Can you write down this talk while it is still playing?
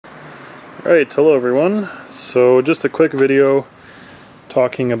Alright, hello everyone. So just a quick video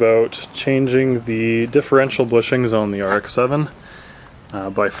talking about changing the differential bushings on the RX-7.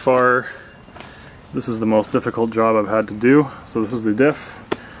 By far, this is the most difficult job I've had to do. So this is the diff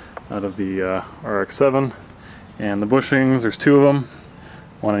out of the RX-7, and the bushings, there's two of them,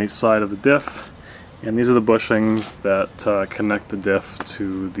 one on each side of the diff, and these are the bushings that connect the diff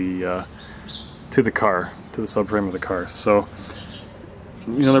to the car, to the subframe of the car. So,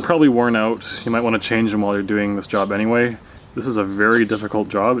 you know, they're probably worn out. You might want to change them while you're doing this job anyway. This is a very difficult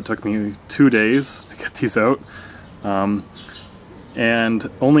job. It took me 2 days to get these out. And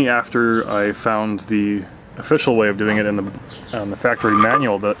only after I found the official way of doing it in the factory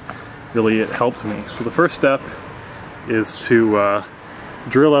manual that really it helped me. So the first step is to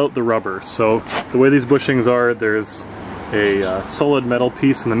drill out the rubber. So the way these bushings are, there's a solid metal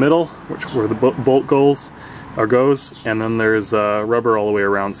piece in the middle, where the bolt goes, and then there's rubber all the way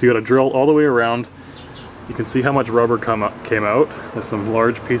around. So you got to drill all the way around. You can see how much rubber came out. There's some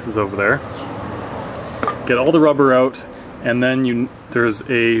large pieces over there. Get all the rubber out, and then there's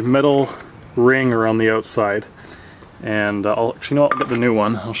a metal ring around the outside. And I'll get the new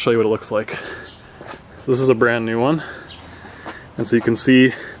one. I'll show you what it looks like. So this is a brand new one, and so you can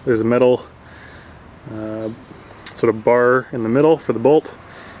see there's a metal sort of bar in the middle for the bolt.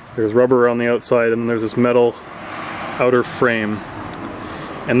 There's rubber around the outside, and then there's this metal outer frame.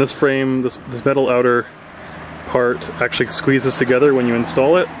 And this frame, this metal outer part actually squeezes together when you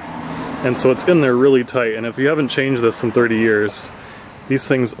install it. And so it's in there really tight. And if you haven't changed this in 30 years, these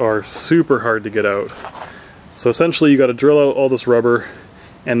things are super hard to get out. So essentially you got to drill out all this rubber,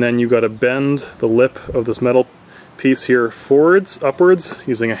 and then you got to bend the lip of this metal piece here upwards,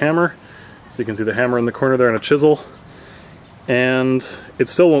 using a hammer. So you can see the hammer in the corner there and a chisel. And it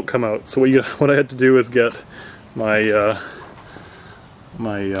still won't come out. So what I had to do is get my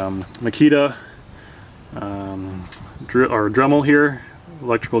Makita Dremel here,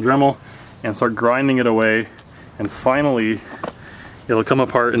 electrical Dremel, and start grinding it away, and finally it'll come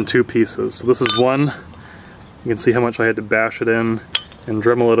apart in two pieces. So this is one. You can see how much I had to bash it in and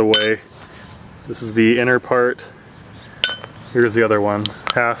Dremel it away. This is the inner part. Here's the other one,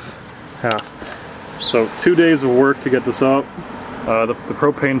 half. So 2 days of work to get this up. The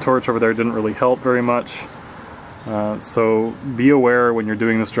propane torch over there didn't really help very much. So be aware when you're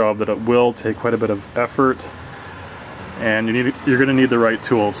doing this job that it will take quite a bit of effort, and you're going to need the right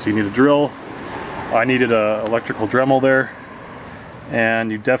tools. So you need a drill. I needed an electrical Dremel there,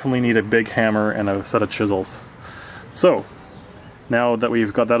 and you definitely need a big hammer and a set of chisels. So now that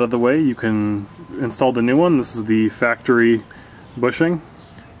we've got that out of the way, you can install the new one. This is the factory bushing.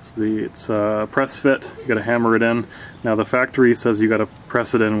 It's a press fit. You got to hammer it in. Now the factory says you got to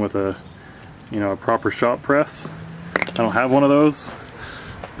press it in with a proper shop press. I don't have one of those,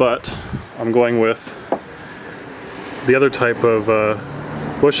 but I'm going with the other type of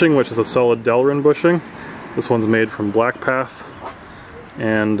bushing, which is a solid Delrin bushing. This one's made from Black Path,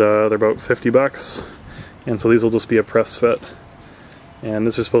 and they're about 50 bucks. And so these will just be a press fit, and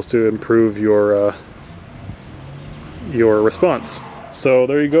this is supposed to improve your response. So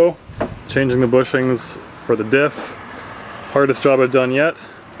there you go, changing the bushings for the diff. Hardest job I've done yet,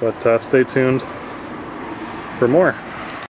 but stay tuned for more.